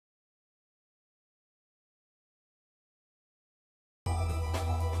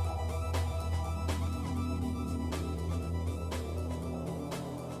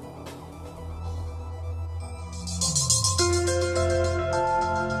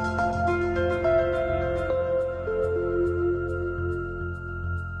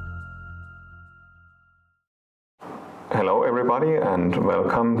everybody, and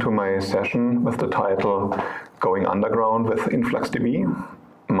welcome to my session with the title Going Underground with InfluxDB.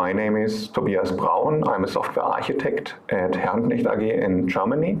 My name is Tobias Braun. I'm a software architect at Herrenknecht AG in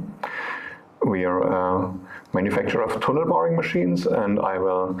Germany. We are a manufacturer of tunnel boring machines, and I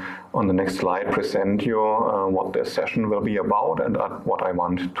will, on the next slide, present you what this session will be about and what I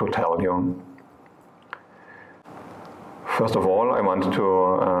want to tell you. First of all, I want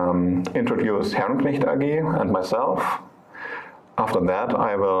to introduce Herrenknecht AG and myself. After that,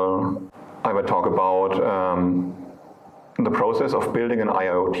 I will talk about the process of building an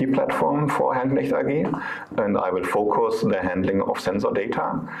IIoT platform for Herrenknecht AG, and I will focus the handling of sensor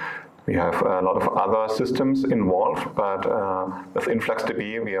data. We have a lot of other systems involved, but with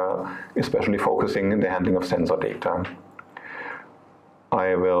InfluxDB, we are especially focusing on the handling of sensor data.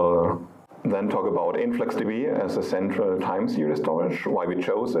 I will then talk about InfluxDB as a central time series storage, why we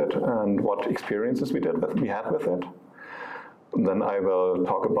chose it, and what experiences we had with it. Then I will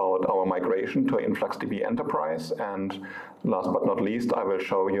talk about our migration to InfluxDB Enterprise, and last but not least, I will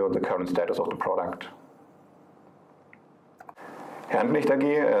show you the current status of the product. Herrenknecht AG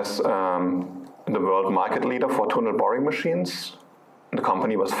is the world market leader for tunnel boring machines. The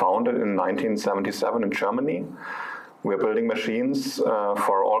company was founded in 1977 in Germany. We're building machines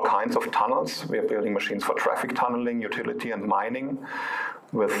for all kinds of tunnels. We're building machines for traffic tunneling, utility and mining,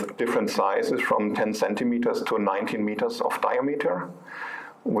 with different sizes from 10 centimeters to 19 meters of diameter.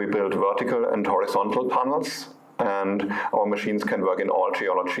 We build vertical and horizontal tunnels, and our machines can work in all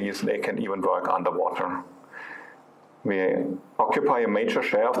geologies. They can even work underwater. We occupy a major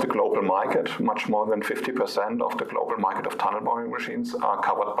share of the global market. Much more than 50% of the global market of tunnel boring machines are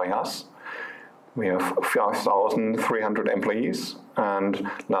covered by us. We have 5,300 employees, and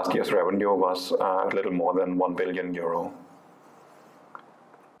last year's revenue was a little more than 1 billion euro.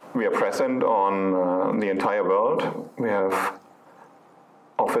 We are present on the entire world. We have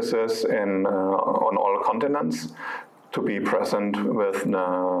offices on all continents to be present with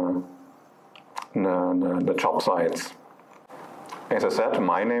the job sites. As I said,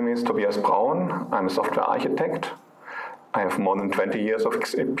 my name is Tobias Braun. I'm a software architect. I have more than 20 years of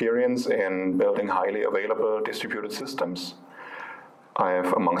experience in building highly available distributed systems. I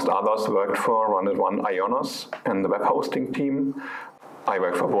have, amongst others, worked for Run Ionos and the web hosting team. I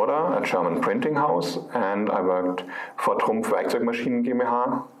worked for Burda, a German printing house, and I worked for Trumpf Werkzeugmaschinen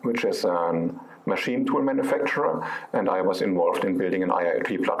GmbH, which is a machine tool manufacturer, and I was involved in building an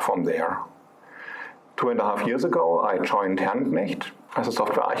IIoT platform there. 2.5 years ago, I joined Herrenknecht as a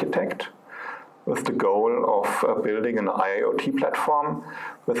software architect with the goal of building an IIoT platform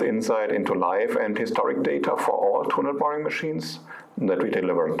with insight into live and historic data for all tunnel boring machines that we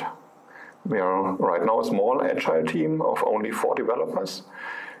delivered. We are right now a small agile team of only 4 developers,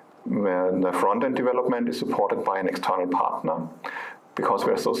 where the front-end development is supported by an external partner. Because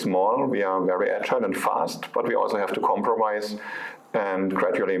we are so small, we are very agile and fast, but we also have to compromise and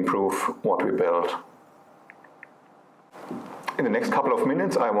gradually improve what we build. In the next couple of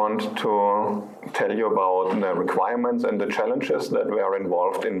minutes, I want to tell you about the requirements and the challenges that were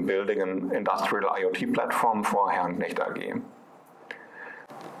involved in building an industrial IoT platform for Herrenknecht AG.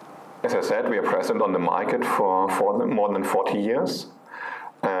 As I said, we are present on the market for more than 40 years.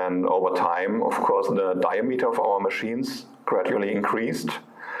 And over time, of course, the diameter of our machines gradually increased.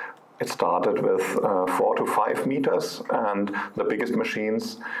 It started with 4 to 5 meters, and the biggest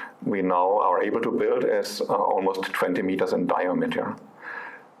machines we now are able to build is almost 20 meters in diameter.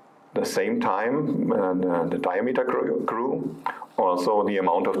 At the same time, the diameter grew. Also, the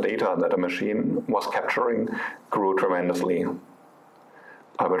amount of data that a machine was capturing grew tremendously.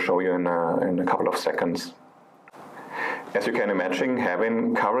 I will show you in a couple of seconds. As you can imagine,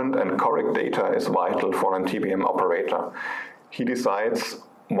 having current and correct data is vital for a TBM operator. He decides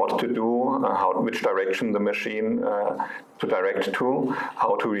what to do, which direction the machine to direct to,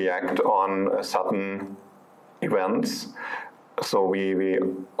 how to react on sudden events. So we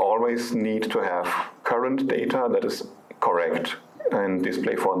always need to have current data that is correct and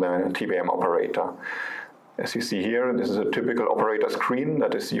display for the TBM operator. As you see here, this is a typical operator screen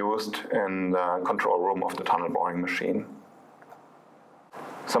that is used in the control room of the tunnel boring machine.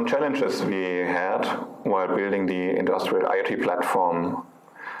 Some challenges we had while building the industrial IoT platform.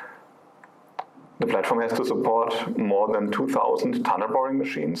 The platform has to support more than 2,000 tunnel boring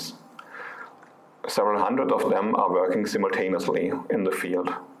machines. Several hundred of them are working simultaneously in the field.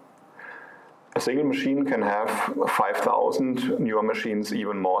 A single machine can have 5,000 newer machines,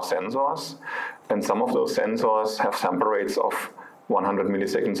 even more sensors, and some of those sensors have sample rates of 100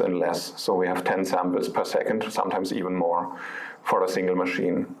 milliseconds and less. So we have 10 samples per second, sometimes even more, for a single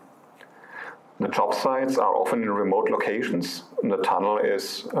machine. The job sites are often in remote locations. The tunnel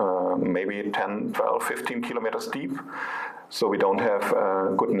is maybe 10, 12, 15 kilometers deep. So we don't have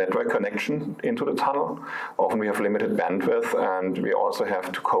a good network connection into the tunnel. Often we have limited bandwidth, and we also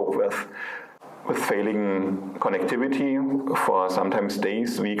have to cope with failing connectivity for sometimes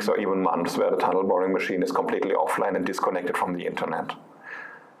days, weeks, or even months where the tunnel boring machine is completely offline and disconnected from the internet.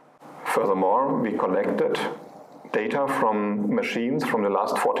 Furthermore, we collected data from machines from the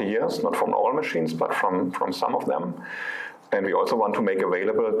last 40 years, not from all machines, but from some of them. And we also want to make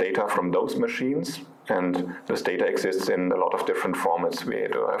available data from those machines. And this data exists in a lot of different formats. We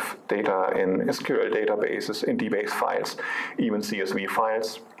do have data in SQL databases, in DBase files, even CSV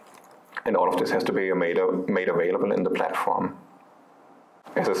files. And all of this has to be made available in the platform.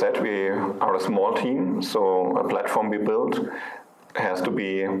 As I said, we are a small team, so a platform we build has to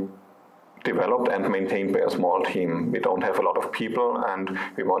be developed and maintained by a small team. We don't have a lot of people, and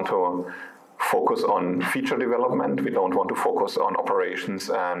we want to focus on feature development. We don't want to focus on operations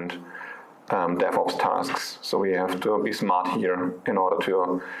and DevOps tasks. So we have to be smart here in order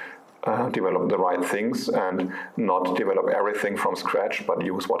to develop the right things and not develop everything from scratch, but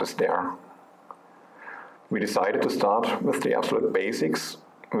use what is there. We decided to start with the absolute basics.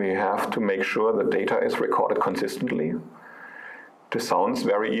 We have to make sure the data is recorded consistently. This sounds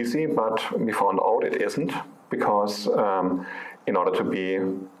very easy, but we found out it isn't, because in order to be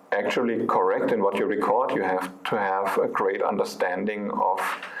actually correct in what you record, you have to have a great understanding of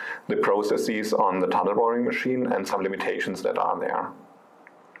the processes on the tunnel boring machine and some limitations that are there.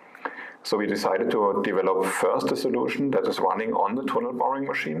 So we decided to develop first a solution that is running on the tunnel boring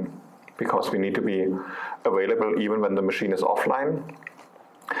machine, because we need to be available even when the machine is offline.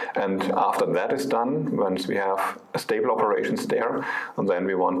 And after that is done, once we have stable operations there, and then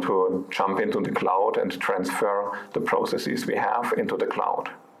we want to jump into the cloud and transfer the processes we have into the cloud.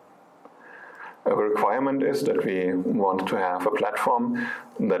 A requirement is that we want to have a platform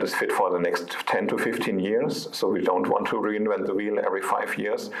that is fit for the next 10 to 15 years. So we don't want to reinvent the wheel every 5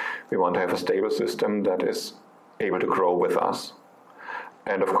 years. We want to have a stable system that is able to grow with us.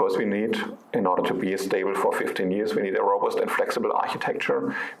 And of course we need, in order to be stable for 15 years, we need a robust and flexible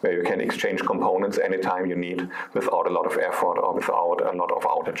architecture where you can exchange components anytime you need without a lot of effort or without a lot of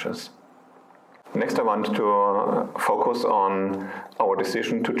outages. Next, I want to focus on our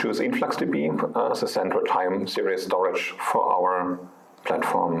decision to choose InfluxDB as a central time series storage for our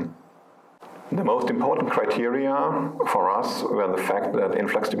platform. The most important criteria for us were the fact that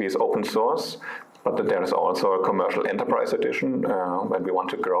InfluxDB is open source, but that there is also a commercial enterprise edition when we want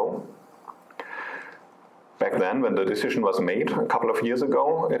to grow. Back then, when the decision was made a couple of years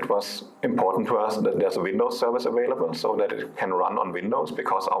ago, it was important to us that there's a Windows service available so that it can run on Windows,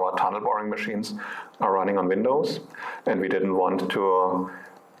 because our tunnel boring machines are running on Windows, and we didn't want to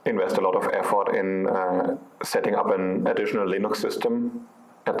invest a lot of effort in setting up an additional Linux system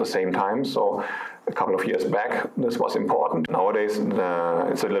at the same time. So a couple of years back, this was important. Nowadays,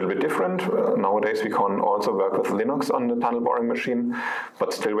 it's a little bit different. Nowadays, we can also work with Linux on the tunnel boring machine,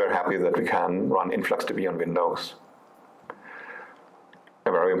 but still we're happy that we can run InfluxDB on Windows.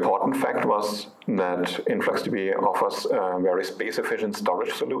 A very important fact was that InfluxDB offers a very space-efficient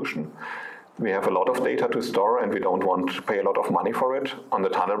storage solution. We have a lot of data to store, and we don't want to pay a lot of money for it. On the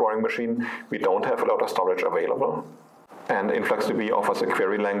tunnel boring machine, we don't have a lot of storage available. And InfluxDB offers a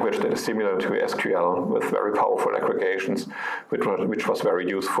query language that is similar to SQL with very powerful aggregations, which was very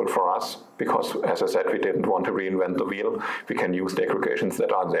useful for us, because, as I said, we didn't want to reinvent the wheel. We can use the aggregations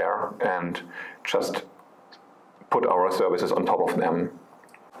that are there and just put our services on top of them.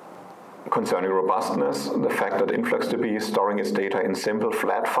 Concerning robustness, the fact that InfluxDB is storing its data in simple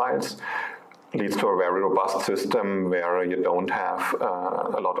flat files leads to a very robust system where you don't have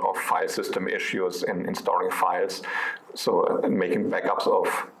a lot of file system issues in storing files. So making backups of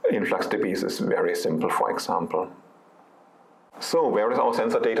InfluxDBs is very simple, for example. So where is our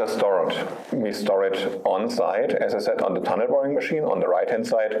sensor data stored? We store it on-site, as I said, on the tunnel boring machine. On the right-hand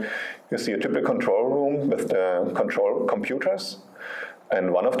side, you see a typical control room with the control computers.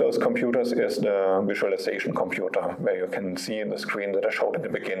 And one of those computers is the visualization computer, where you can see the screen that I showed in the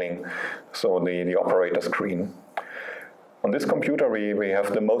beginning, so the operator screen. On this computer, we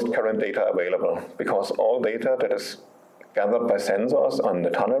have the most current data available, because all data that is gathered by sensors on the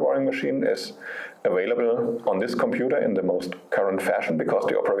tunnel boring machine is available on this computer in the most current fashion, because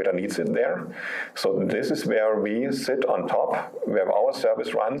the operator needs it there. So this is where we sit on top, where our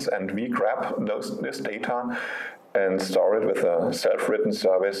service runs, and we grab this data and store it with a self-written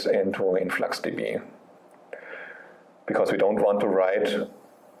service into InfluxDB. Because we don't want to write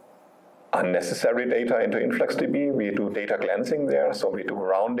unnecessary data into InfluxDB. We do data cleansing there, so we do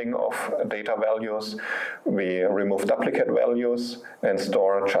rounding of data values, we remove duplicate values, and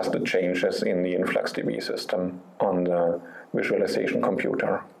store just the changes in the InfluxDB system on the visualization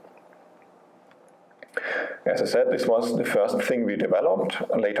computer. As I said, this was the first thing we developed.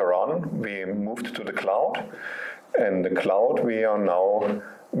 Later on, we moved to the cloud. In the cloud, we are now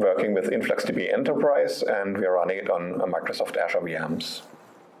working with InfluxDB Enterprise, and we are running it on Microsoft Azure VMs.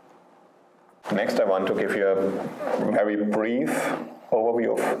 Next, I want to give you a very brief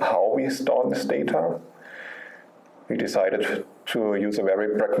overview of how we store this data. We decided to use a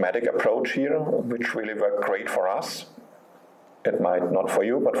very pragmatic approach here, which really worked great for us. It might not for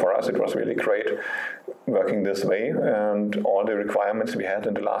you, but for us it was really great working this way, and all the requirements we had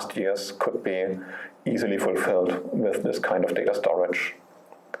in the last years could be easily fulfilled with this kind of data storage.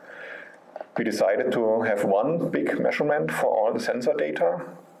 We decided to have one big measurement for all the sensor data,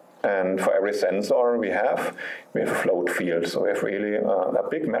 and for every sensor we have a float field. So we have really a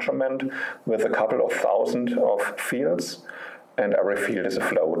big measurement with a couple of thousand of fields, and every field is a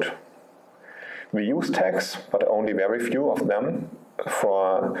float. We use tags, but only very few of them,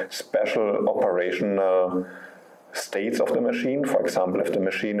 for special operational states of the machine. For example, if the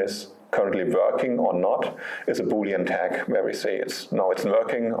machine is currently working or not, is a Boolean tag where we say now it's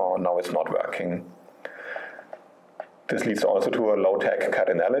working or now it's not working. This leads also to a low tag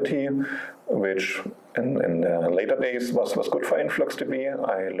cardinality, which in the later days was good for InfluxDB.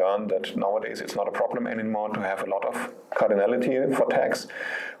 I learned that nowadays it's not a problem anymore to have a lot of cardinality for tags,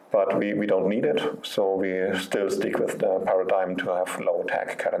 but we don't need it, so we still stick with the paradigm to have low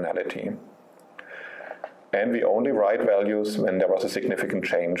tag cardinality. And we only write values when there was a significant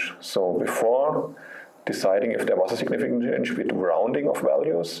change. So before deciding if there was a significant change, we do rounding of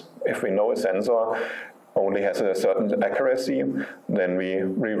values. If we know a sensor only has a certain accuracy, then we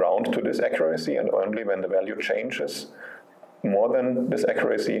re-round to this accuracy, and only when the value changes more than this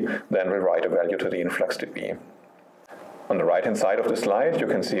accuracy, then we write a value to the InfluxDB. On the right-hand side of the slide, you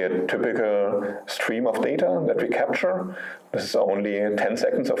can see a typical stream of data that we capture. This is only 10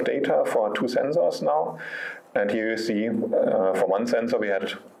 seconds of data for 2 sensors now. And here you see for one sensor we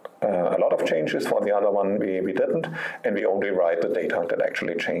had a lot of changes, for the other one we didn't, and we only write the data that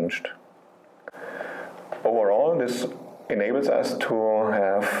actually changed. Overall, this enables us to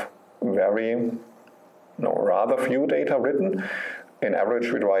have rather few data written. In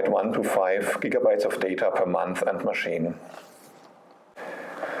average, we write 1 to 5 gigabytes of data per month and machine.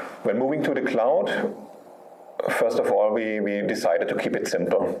 When moving to the cloud, first of all, we decided to keep it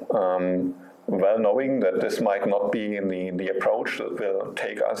simple. Well knowing that this might not be the approach that will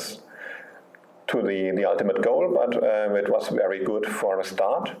take us to the ultimate goal, but it was very good for a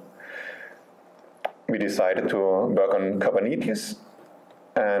start. We decided to work on Kubernetes,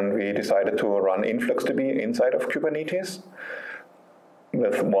 and we decided to run InfluxDB inside of Kubernetes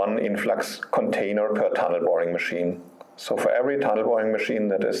with one Influx container per tunnel boring machine. So for every tunnel boring machine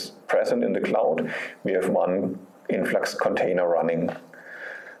that is present in the cloud, we have one Influx container running.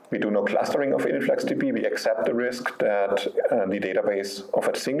 We do no clustering of InfluxDB. We accept the risk that the database of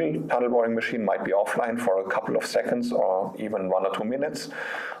a single tunnel boring machine might be offline for a couple of seconds or even 1 or 2 minutes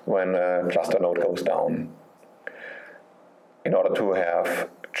when a cluster node goes down. In order to have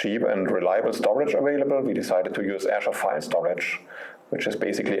cheap and reliable storage available, we decided to use Azure File Storage, which is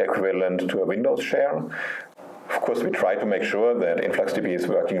basically equivalent to a Windows share. Of course, we try to make sure that InfluxDB is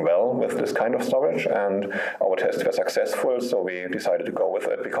working well with this kind of storage, and our tests were successful, so we decided to go with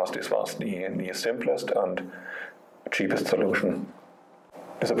it because this was the simplest and cheapest solution.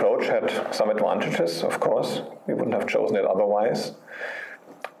 This approach had some advantages, of course. We wouldn't have chosen it otherwise.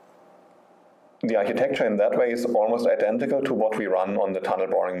 The architecture in that way is almost identical to what we run on the tunnel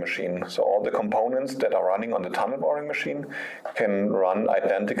boring machine. So all the components that are running on the tunnel boring machine can run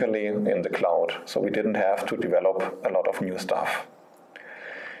identically in the cloud. So we didn't have to develop a lot of new stuff.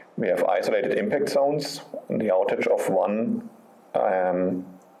 We have isolated impact zones. The outage of one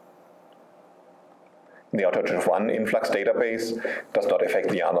Influx database does not affect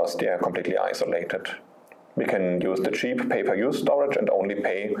the others. They are completely isolated. We can use the cheap pay-per-use storage and only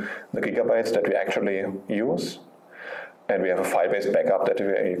pay the gigabytes that we actually use. And we have a file-based backup that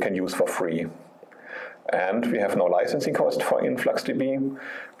we can use for free. And we have no licensing cost for InfluxDB.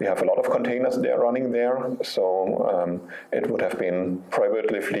 We have a lot of containers there running there, so it would have been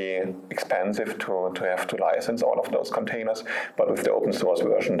prohibitively expensive to have to license all of those containers. But with the open source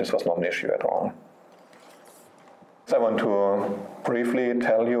version, this was not an issue at all. I want to briefly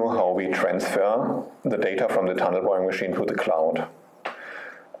tell you how we transfer the data from the tunnel boring machine to the cloud.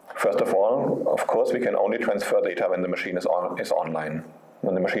 First of all, of course, we can only transfer data when the machine is online.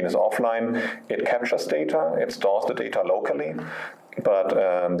 When the machine is offline, it captures data, it stores the data locally, but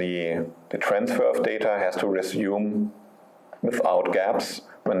the transfer of data has to resume without gaps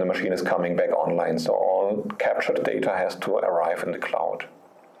when the machine is coming back online. So all captured data has to arrive in the cloud.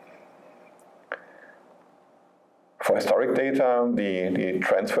 For historic data, the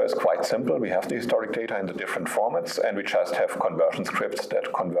transfer is quite simple. We have the historic data in the different formats, and we just have conversion scripts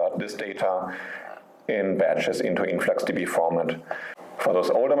that convert this data in batches into InfluxDB format. For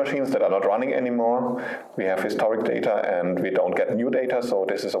those older machines that are not running anymore, we have historic data and we don't get new data, so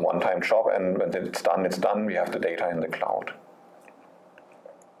this is a one-time job, and when it's done, we have the data in the cloud.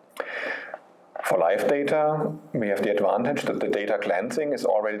 For live data, we have the advantage that the data cleansing is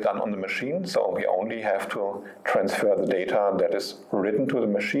already done on the machine, so we only have to transfer the data that is written to the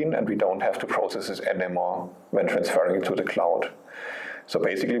machine, and we don't have to process it anymore when transferring it to the cloud. So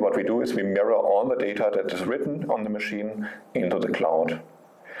basically what we do is we mirror all the data that is written on the machine into the cloud.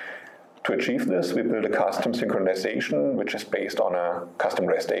 To achieve this, we build a custom synchronization which is based on a custom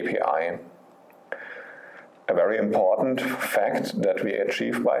REST API. A very important fact that we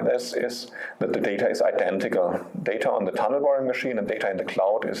achieve by this is that the data is identical. Data on the tunnel boring machine and data in the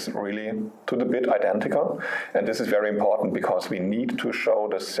cloud is really to the bit identical. And this is very important because we need to show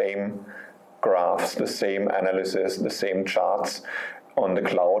the same graphs, the same analysis, the same charts on the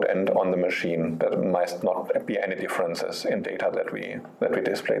cloud and on the machine. There must not be any differences in data that we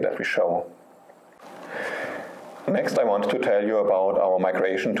display, that we show. Next, I want to tell you about our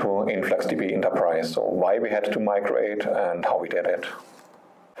migration to InfluxDB Enterprise, so why we had to migrate and how we did it.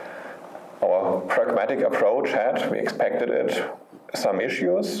 Our pragmatic approach we expected it, some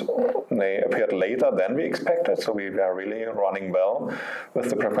issues. They appeared later than we expected, so we were really running well with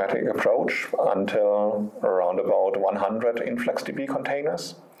the pragmatic approach until around about 100 InfluxDB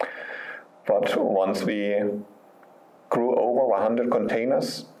containers. But once we grew over 100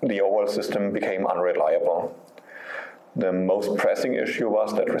 containers, the overall system became unreliable. The most pressing issue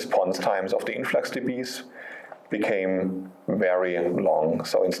was that response times of the InfluxDBs became very long.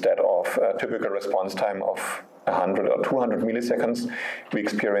 So instead of a typical response time of 100 or 200 milliseconds, we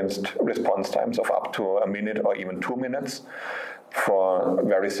experienced response times of up to a minute or even 2 minutes for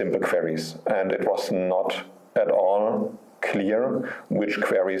very simple queries. And it was not at all clear which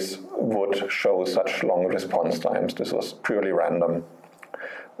queries would show such long response times. This was purely random.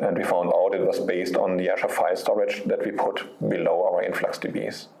 And we found out it was based on the Azure file storage that we put below our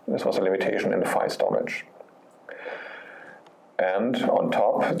InfluxDBs. This was a limitation in the file storage. And on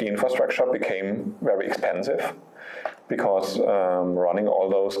top, the infrastructure became very expensive because running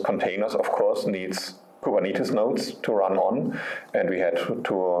all those containers, of course, needs Kubernetes nodes to run on, and we had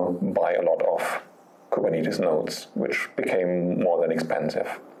to buy a lot of Kubernetes nodes, which became more than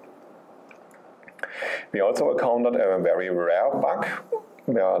expensive. We also encountered a very rare bug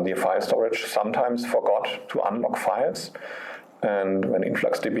where the file storage sometimes forgot to unlock files, and when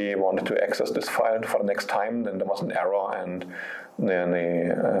InfluxDB wanted to access this file for the next time, then there was an error and then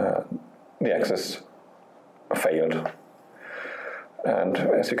the access failed. And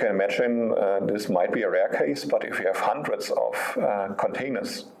as you can imagine, this might be a rare case, but if you have hundreds of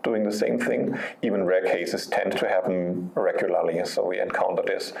containers doing the same thing, even rare cases tend to happen regularly. So we encounter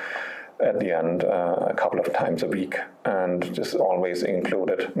this at the end a couple of times a week, and this always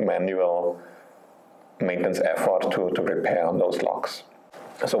included manual maintenance effort to repair those logs.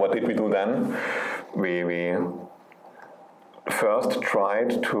 So what did we do then? We first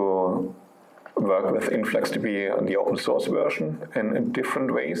tried to work with InfluxDB, the open source version, in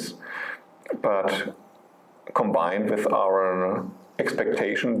different ways, but combined with our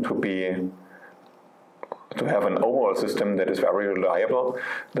expectation to have an overall system that is very reliable,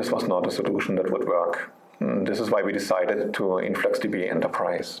 this was not a solution that would work. This is why we decided to InfluxDB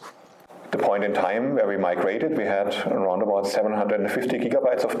Enterprise. At the point in time where we migrated, we had around about 750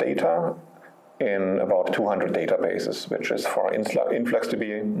 gigabytes of data in about 200 databases, which is for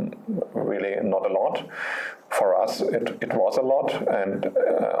InfluxDB really not a lot. For us, it was a lot, and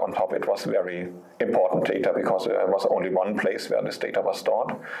on top it was very important data because there was only one place where this data was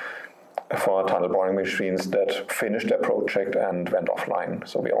stored for tunnel boring machines that finished their project and went offline.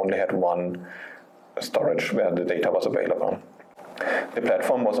 So we only had one storage where the data was available. The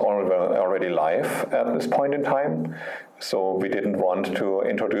platform was already live at this point in time, so we didn't want to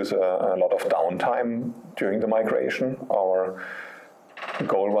introduce a lot of downtime during the migration. Our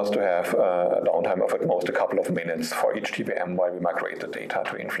goal was to have a downtime of at most a couple of minutes for each TPM while we migrate the data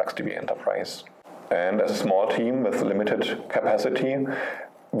to InfluxDB Enterprise. And as a small team with limited capacity,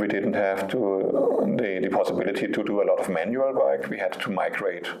 we didn't have the possibility to do a lot of manual work. We had to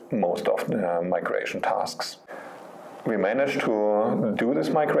migrate most of the migration tasks. We managed to do this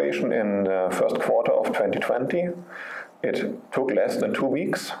migration in the first quarter of 2020. It took less than 2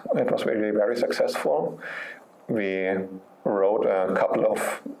 weeks. It was really very successful. We wrote a couple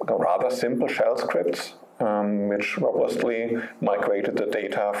of rather simple shell scripts, which robustly migrated the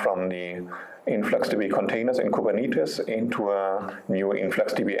data from the InfluxDB containers in Kubernetes into a new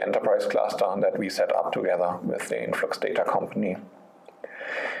InfluxDB enterprise cluster that we set up together with the Influx data company.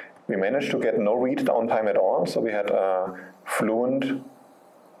 We managed to get no read downtime at all, so we had a fluent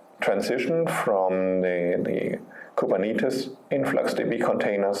transition from the Kubernetes InfluxDB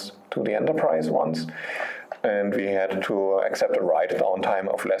containers to the enterprise ones. And we had to accept a write downtime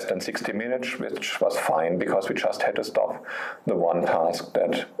of less than 60 minutes, which was fine because we just had to stop the one task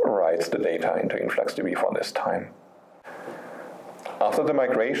that writes the data into InfluxDB for this time. After the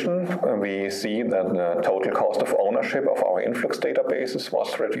migration, we see that the total cost of ownership of our Influx databases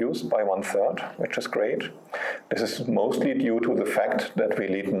was reduced by 1/3, which is great. This is mostly due to the fact that we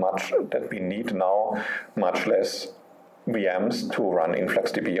need now much less VMs to run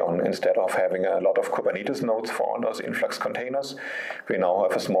InfluxDB on. Instead of having a lot of Kubernetes nodes for all those Influx containers, we now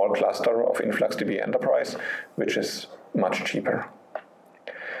have a small cluster of InfluxDB Enterprise, which is much cheaper.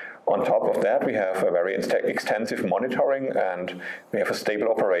 On top of that, we have a very extensive monitoring, and we have a stable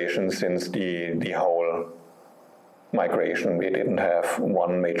operation since the whole migration. We didn't have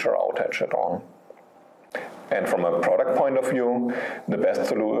one major outage at all. And from a product point of view, the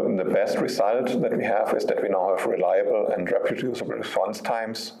best result that we have is that we now have reliable and reproducible response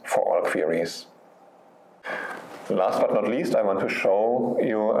times for all queries. Last but not least, I want to show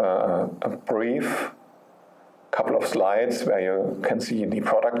you a brief couple of slides where you can see the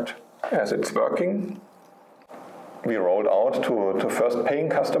product as it's working. We rolled out to first paying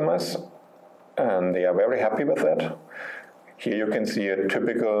customers, and they are very happy with that. Here you can see a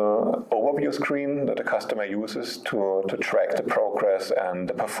typical overview screen that the customer uses to track the progress and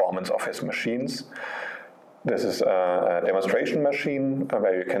the performance of his machines. This is a demonstration machine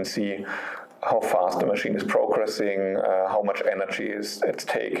where you can see how fast the machine is progressing, how much energy it's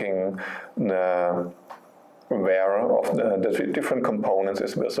taking, where of the different components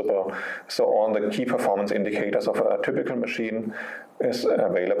is visible. So all the key performance indicators of a typical machine is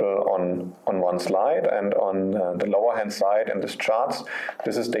available on one slide, and on the lower hand side in this charts,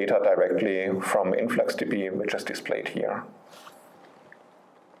 this is data directly from InfluxDB, which is displayed here.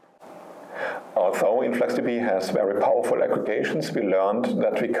 Although InfluxDB has very powerful aggregations, we learned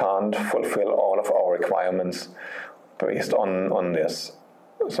that we can't fulfill all of our requirements based on this.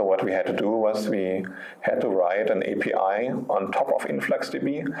 So what we had to do was we had to write an API on top of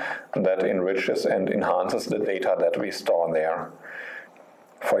InfluxDB that enriches and enhances the data that we store there.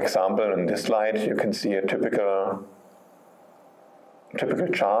 For example, in this slide, you can see a typical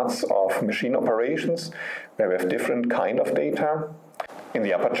charts of machine operations where we have different kind of data. In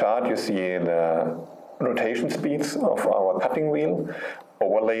the upper chart, you see the rotation speeds of our cutting wheel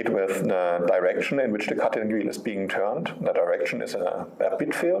overlaid with the direction in which the cutting wheel is being turned. The direction is a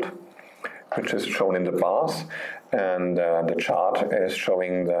bit field, which is shown in the bars, and the chart is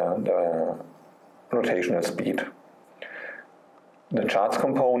showing the rotational speed. The charts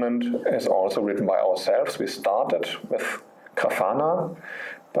component is also written by ourselves. We started with Grafana,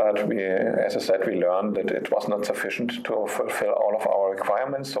 but as I said, we learned that it was not sufficient to fulfill all of our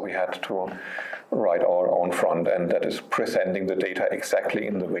requirements, so we had to write our own front end that is presenting the data exactly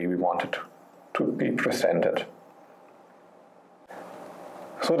in the way we want it to be presented.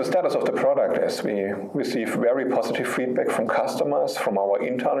 So the status of the product is we receive very positive feedback from customers, from our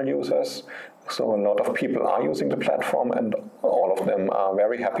internal users. So a lot of people are using the platform, and all of them are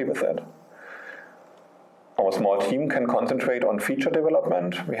very happy with it. Our small team can concentrate on feature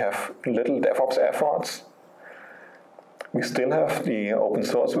development. We have little DevOps efforts. We still have the open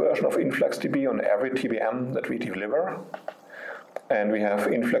source version of InfluxDB on every TVM that we deliver. And we have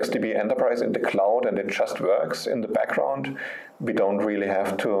InfluxDB Enterprise in the cloud, and it just works in the background. We don't really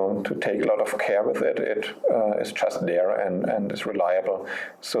have to take a lot of care with it. It is just there and is reliable.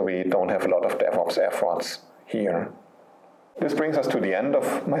 So we don't have a lot of DevOps efforts here. This brings us to the end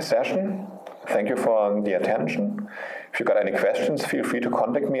of my session. Thank you for the attention. If you got any questions, feel free to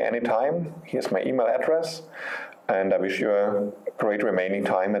contact me anytime. Here's my email address. And I wish you a great remaining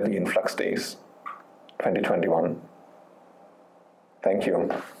time at the InfluxDays 2021. Thank you.